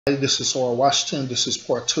This is R. Washington. This is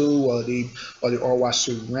part two of the R.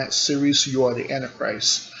 Washington Rant series. You are the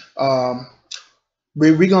Antichrist.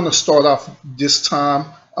 We're going to start off this time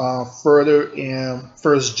further in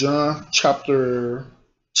First John chapter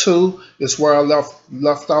 2 is where I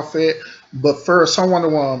left off at. But first, I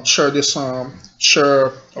want to share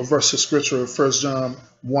a verse of scripture, First John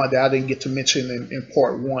 1, that I didn't get to mention in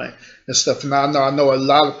part 1 and stuff. And I know a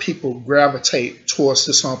lot of people gravitate towards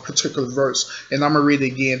this particular verse, and I'm gonna read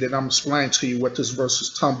it again. Then I'm gonna explain to you what this verse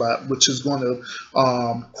is talking about, which is going to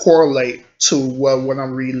correlate to what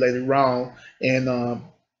I'm reading later on in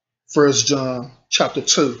First John chapter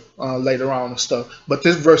 2 later on and stuff. But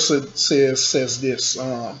this verse says this.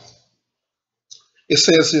 It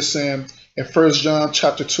says this in First John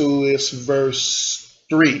chapter 2, is verse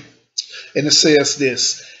 3, and it says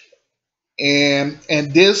this, and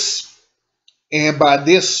by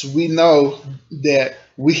this we know that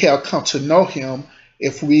we have come to know him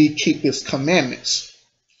if we keep his commandments.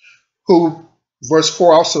 Who Verse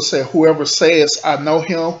 4 also said, whoever says, I know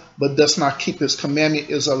him, but does not keep his commandment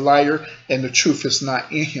is a liar, and the truth is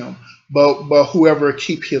not in him. But whoever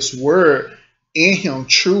keep his word, in him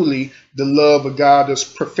truly the love of God is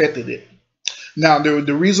perfected it. Now,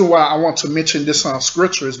 the reason why I want to mention this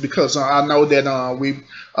scripture is because I know that we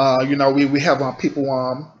have people,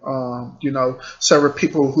 several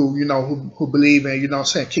people who believe in,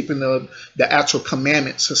 keeping the actual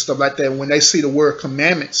commandments and stuff like that. When they see the word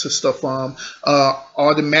commandments and stuff,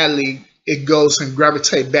 automatically it goes and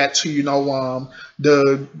gravitate back to not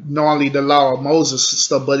only the law of Moses and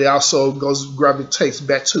stuff, but it also gravitates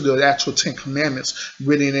back to the actual 10 Commandments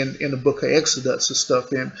written in the book of Exodus and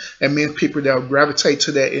stuff. And many people that gravitate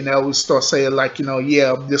to that, and they always start saying like,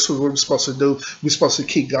 yeah, this is what we're supposed to do. We're supposed to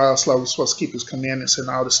keep God's law. We're supposed to keep His commandments and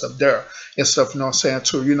all this stuff there and stuff.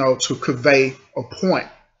 To convey a point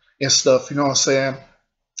and stuff.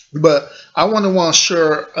 But I want to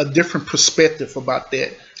share a different perspective about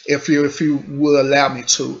that, if you will allow me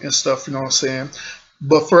to and stuff,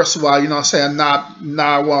 But first of all,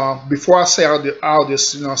 before I say all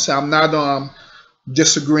this, I'm not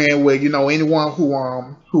disagreeing with anyone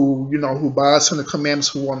who buys in the commandments,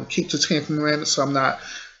 who want to keep the 10 Commandments. So I'm not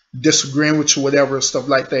disagreeing with you, whatever stuff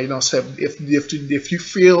like that. If you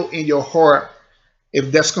feel in your heart, if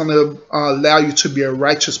that's going to allow you to be a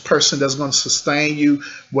righteous person, that's going to sustain you,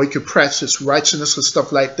 where you can practice righteousness and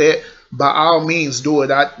stuff like that, by all means do it.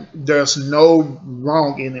 There's no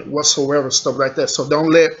wrong in it whatsoever, stuff like that. So don't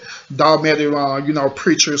let dogmatic,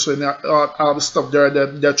 preachers and all the stuff there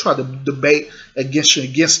that try to debate against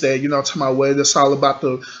that. Talking about whether it's all about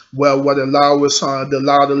what the law is, the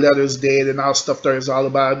law of the letter is dead, and all stuff there is all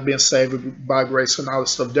about being saved by grace and all the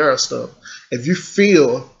stuff there stuff. If you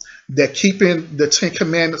feel that keeping the 10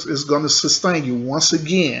 Commandments is going to sustain you once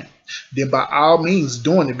again, then by all means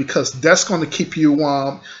doing it, because that's going to keep you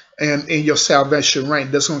in your salvation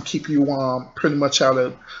rank. That's going to keep you pretty much out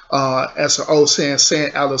of, as an old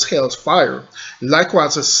saying out of hell's fire.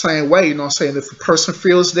 Likewise, it's the same way, if a person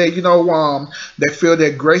feels that, they feel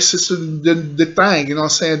that grace is the thing,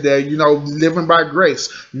 that, living by grace,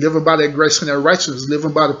 living by that grace and that righteousness,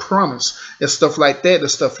 living by the promise and stuff like that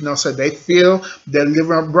and stuff, they feel that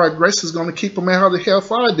living by grace is going to keep them out of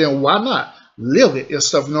hellfire, then why not? Live it and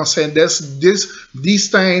stuff,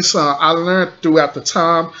 these things I learned throughout the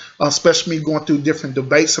time, especially me going through different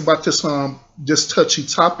debates about this touchy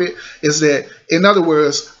topic, is that, in other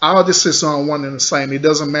words, all this is one and the same. It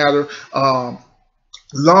doesn't matter.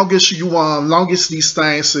 Longest these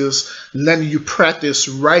things is letting you practice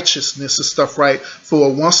righteousness and stuff, right?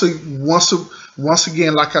 For once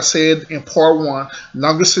again, like I said in part 1,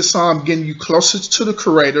 longest it's getting you closer to the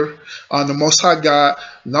Creator, the Most High God.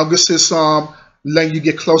 Longest it's letting you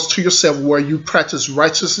get close to yourself, where you practice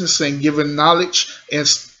righteousness and giving knowledge and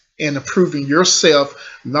improving yourself.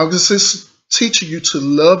 Longest it's teaching you to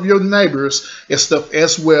love your neighbors and stuff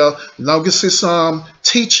as well. Longest it's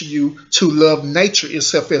teaching you to love nature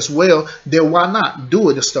itself as well, then why not do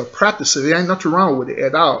it and stuff? Practice it. There ain't nothing wrong with it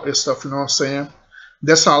at all and stuff.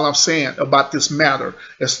 That's all I'm saying about this matter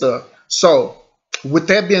and stuff. So with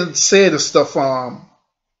that being said and stuff,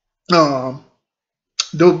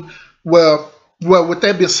 with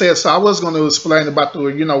that being said, so I was going to explain about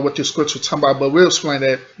what the scripture is talking about, but we'll explain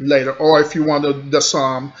that later. Or if you want to just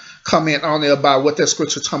comment on it about what that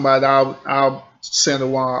scripture is talking about, I'll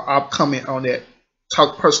comment on that,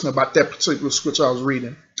 talk personally about that particular scripture I was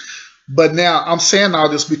reading. But now I'm saying all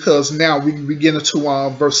this because now we get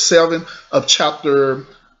into verse 7 of chapter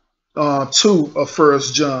 2 of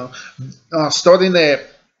First John. Starting at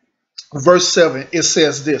verse 7, it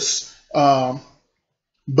says this,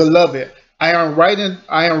 Beloved, I am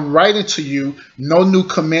writing to you no new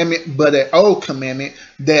commandment, but an old commandment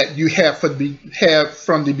that you have from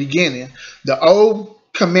the beginning. The old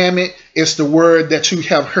commandment is the word that you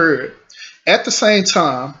have heard. At the same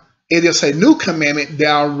time, it is a new commandment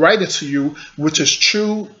that I'm writing to you, which is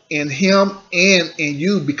true in him and in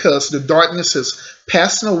you, because the darkness is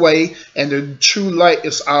passing away and the true light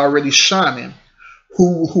is already shining.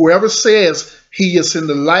 Whoever says he is in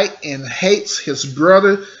the light and hates his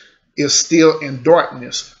brother is still in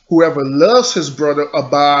darkness. Whoever loves his brother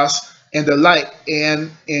abides in the light, and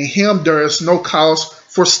in him there is no cause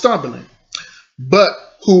for stumbling. But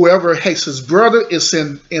whoever hates his brother is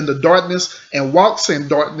in the darkness and walks in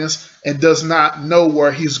darkness and does not know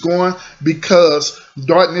where he's going, because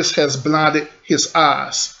darkness has blinded his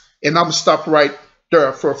eyes. And I'm going to stop right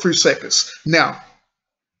there for a few seconds. Now,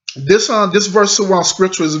 this verse of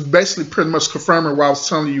scripture is basically pretty much confirming what I was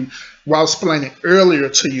telling you, what I was explaining earlier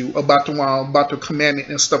to you about the commandment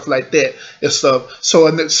and stuff like that and stuff. So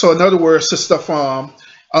in other words, this stuff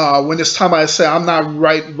when it's time I say I'm not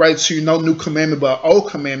right to you no new commandment but old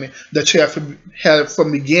commandment that you have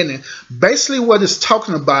from the beginning. Basically, what it's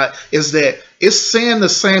talking about is that it's saying the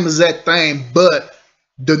same exact thing, but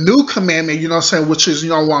the new commandment, you know what I'm saying, which is,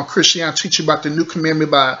 Christianity teach you about the new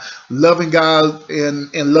commandment by loving God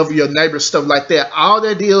and loving your neighbor, stuff like that. All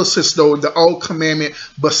that is though the old commandment,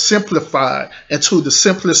 but simplified into the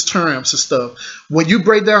simplest terms and stuff. When you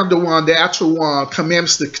break down the actual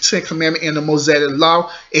commandments, the Ten Commandments and the Mosaic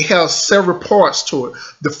Law, it has several parts to it.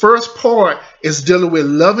 The first part is dealing with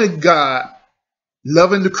loving God,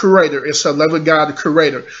 loving the Creator. It's a loving God, the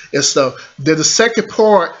Creator. And stuff. Then the second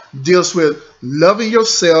part deals with loving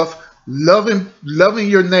yourself, loving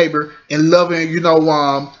your neighbor, and loving,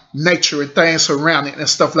 nature and things around it and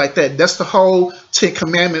stuff like that. That's the whole Ten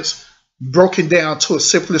Commandments broken down to a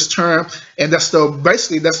simplest term, and that's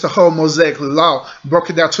the whole Mosaic Law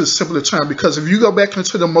broken down to a simpler term. Because if you go back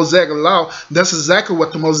into the Mosaic Law, that's exactly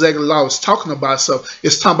what the Mosaic Law is talking about. So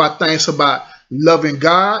it's talking about things about loving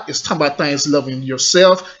God, it's talking about things loving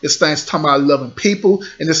yourself, it's things talking about loving people,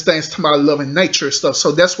 and it's things talking about loving nature and stuff.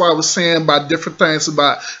 So that's why I was saying about different things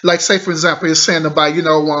about, like, say for example, it's saying about you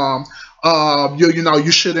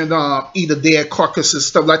shouldn't eat a dead carcass and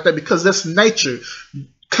stuff like that, because that's nature.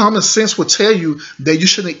 Common sense will tell you that you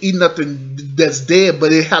shouldn't eat nothing that's dead,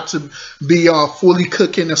 but it have to be fully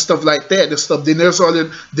cooking and stuff like that and stuff. Then there's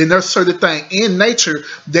certain thing in nature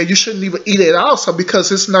that you shouldn't even eat at all, so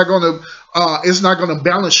because it's not gonna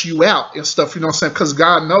balance you out and stuff. You know what I'm saying? Because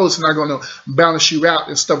God knows it's not gonna balance you out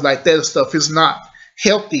and stuff like that and stuff. It's not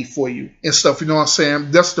healthy for you and stuff. You know what I'm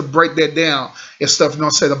saying? Just to break that down and stuff. You know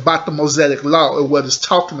what I'm saying, about the Mosaic Law and what it's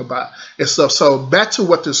talking about and stuff. So back to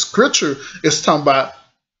what the scripture is talking about.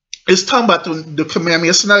 It's talking about the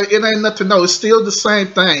commandment. It ain't nothing. No, it's still the same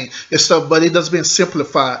thing and stuff, but it has been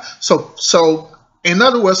simplified. So in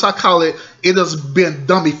other words, I call it has been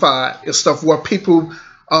dumbified and stuff, where people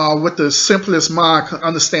with the simplest mind can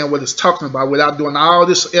understand what it's talking about without doing all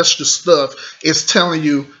this extra stuff. It's telling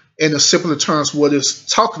you in the simpler terms what it's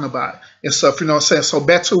talking about and stuff. You know what I'm saying? So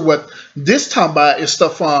back to what this talking about is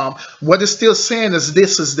stuff. What it's still saying is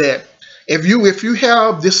that if you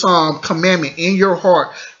have this commandment in your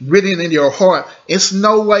heart, written in your heart, it's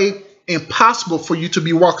no way impossible for you to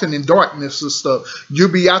be walking in darkness and stuff.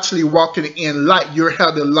 You'll be actually walking in light. You'll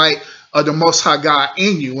have the light of the Most High God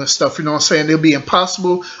in you and stuff. You know what I'm saying? It'll be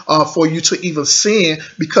impossible for you to even sin,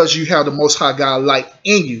 because you have the Most High God light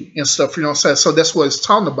in you and stuff. You know what I'm saying? So that's what it's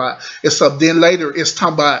talking about. And so then later it's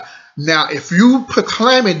talking about, now, if you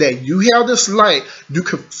proclaiming that you have this light, you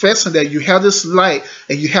confessing that you have this light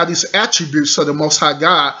and you have these attributes of the Most High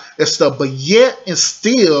God and stuff, but yet and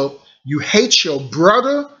still you hate your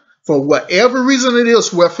brother for whatever reason it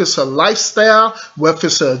is, whether it's a lifestyle, whether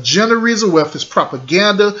it's a agenda reason, whether it's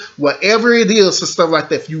propaganda, whatever it is and stuff like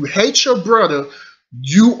that. If you hate your brother,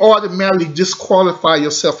 you automatically disqualify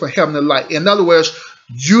yourself from having the light. In other words,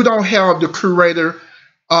 you don't have the Creator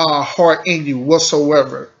heart in you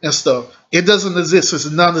whatsoever and stuff. It doesn't exist. It's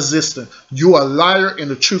non-existent. You are a liar, and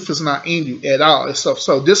the truth is not in you at all and stuff.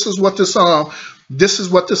 So this is what this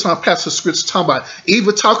passage scripture is talking about.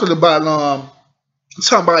 Even talking about you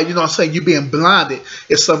know what I'm saying, you being blinded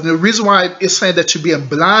and stuff. The reason why it's saying that you're being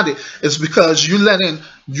blinded is because you're letting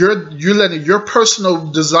your personal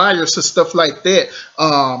desires and stuff like that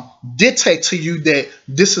dictate to you that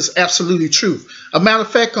this is absolutely true. A matter of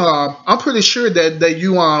fact, I'm pretty sure that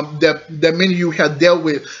many of you have dealt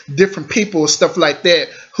with different people and stuff like that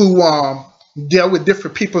who deal with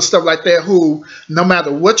different people and stuff like that who, no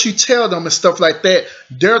matter what you tell them and stuff like that,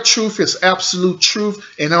 their truth is absolute truth,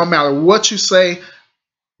 and no matter what you say,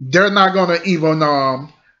 they're not gonna even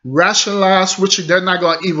rationalize with you. They're not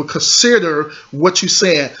going to even consider what you're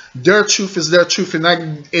saying. Their truth is their truth,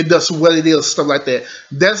 and it does what it is, stuff like that.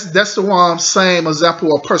 That's the one same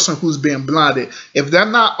example of a person who's being blinded. If they're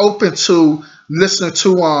not open to listening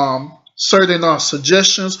to certain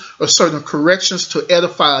suggestions or certain corrections to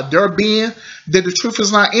edify their being, then the truth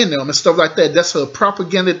is not in them and stuff like that. That's a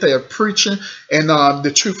propaganda they're preaching, and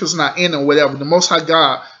the truth is not in them, whatever. The Most High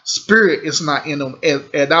God Spirit is not in them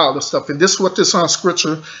at all and stuff. And this is what this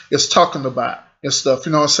scripture is talking about and stuff.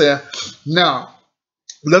 You know what I'm saying? Now,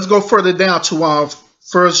 let's go further down to 1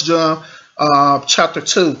 John chapter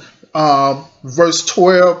 2, verse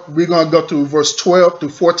 12. We're going to go through verse 12 through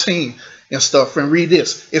 14 and stuff and read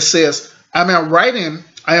this. It says, I am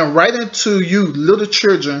writing to you, little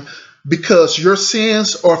children, because your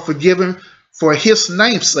sins are forgiven for his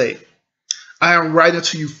name's sake. I am writing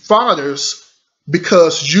to you, fathers,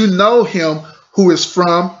 because you know him who is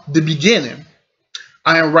from the beginning.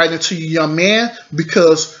 I am writing to you, young man,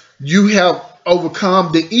 because you have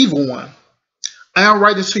overcome the evil one. I am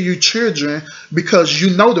writing to you, children, because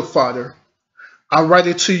you know the Father. I'm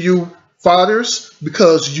writing to you, fathers,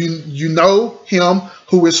 because you know him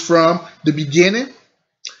who is from the beginning.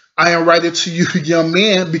 I am writing to you, young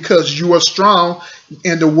men, because you are strong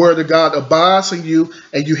and the word of God abides in you,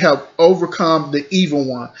 and you have overcome the evil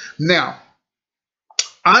one. Now,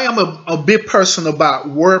 I am a big person about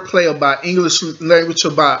wordplay, about English language,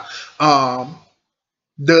 about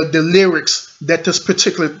the lyrics that this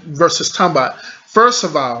particular verse is talking about. First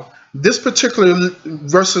of all, this particular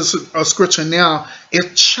verse of scripture now,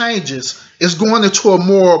 it changes. It's going into a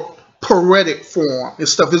more poetic form and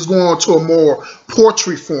stuff. It's going into a more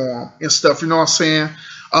poetry form and stuff. You know what I'm saying?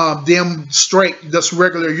 Them straight, just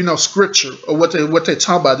regular, scripture or what they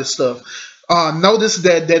talk about this stuff. Notice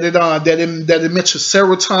that it mentions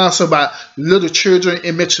several times about little children.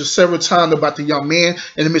 It mentions several times about the young man,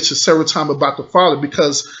 and it mentions several times about the father,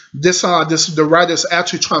 because the writer is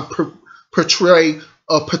actually trying to portray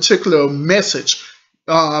a particular message,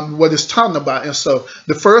 what it's talking about. And so,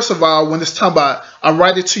 the first of all, when it's talking about, I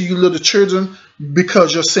write it to you, little children,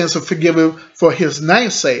 because your sins are forgiven for his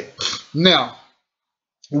name's sake. Now,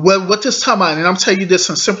 what this talking about, and I'm telling you this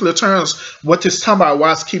in simpler terms, what this talking about,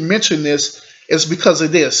 why I keep mentioning this, is because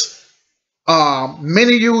of this.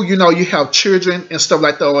 Many of you, you have children and stuff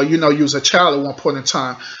like that, or you was a child at one point in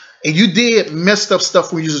time, and you did messed up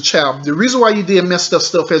stuff when you was a child. The reason why you did messed up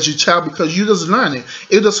stuff as your child, because you just learning.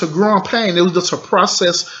 It was a growing pain. It was just a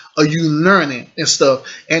process of you learning and stuff.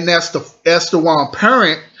 And that's the one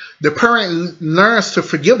parent. The parent learns to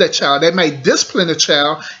forgive that child. They may discipline the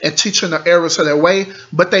child and teach them the errors of their way,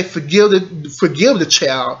 but they forgive the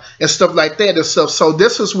child and stuff like that and stuff. So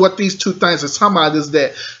this is what these two things are talking about, is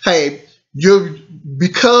that, hey,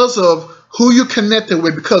 because of who you connected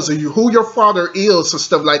with, because of who your father is and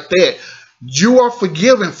stuff like that, you are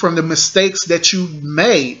forgiven from the mistakes that you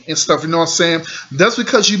made and stuff. You know what I'm saying? That's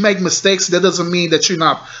because you make mistakes, that doesn't mean that you're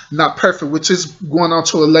not perfect, which is going on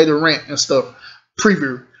to a later rant and stuff,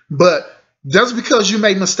 preview. But just because you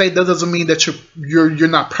make mistakes, that doesn't mean that you're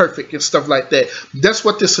not perfect and stuff like that. That's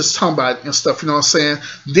what this is talking about and stuff. You know what I'm saying?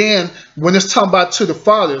 Then when it's talking about to the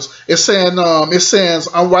fathers, it says,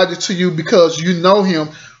 I'm writing to you because you know him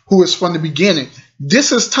who is from the beginning.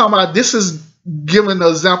 This is talking about, this is giving an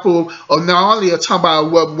example of not only talking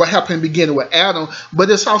about what happened in the beginning with Adam, but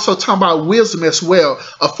it's also talking about wisdom as well.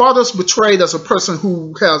 A father is portrayed as a person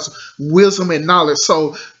who has wisdom and knowledge.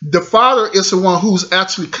 So the father is the one who's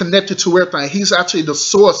actually connected to everything. He's actually the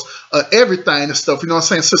source of everything and stuff. You know what I'm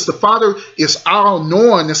saying? Since the father is all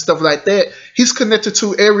knowing and stuff like that, he's connected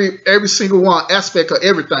to every single one aspect of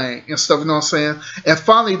everything and stuff. You know what I'm saying? And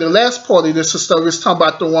finally, the last part of this stuff is talking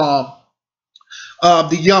about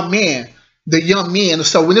the young man. The young men. And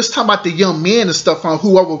so when it's talking about the young men and stuff, on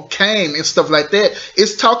who overcame and stuff like that,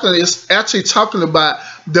 it's actually talking about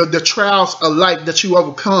the trials of life that you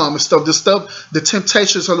overcome and stuff, the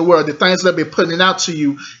temptations of the world, the things that have been putting out to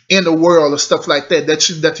you in the world and stuff like that,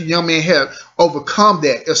 that the young men have overcome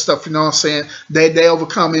that and stuff. You know what I'm saying? They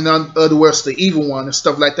overcome, in other words, the evil one and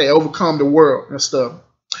stuff like that. They overcome the world and stuff.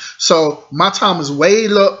 So my time is way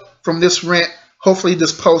up from this rant. Hopefully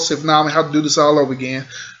this post, if not, I'm gonna have to do this all over again.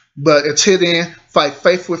 But until then, fight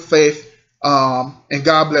faith with faith, and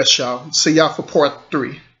God bless y'all. See y'all for part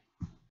 3.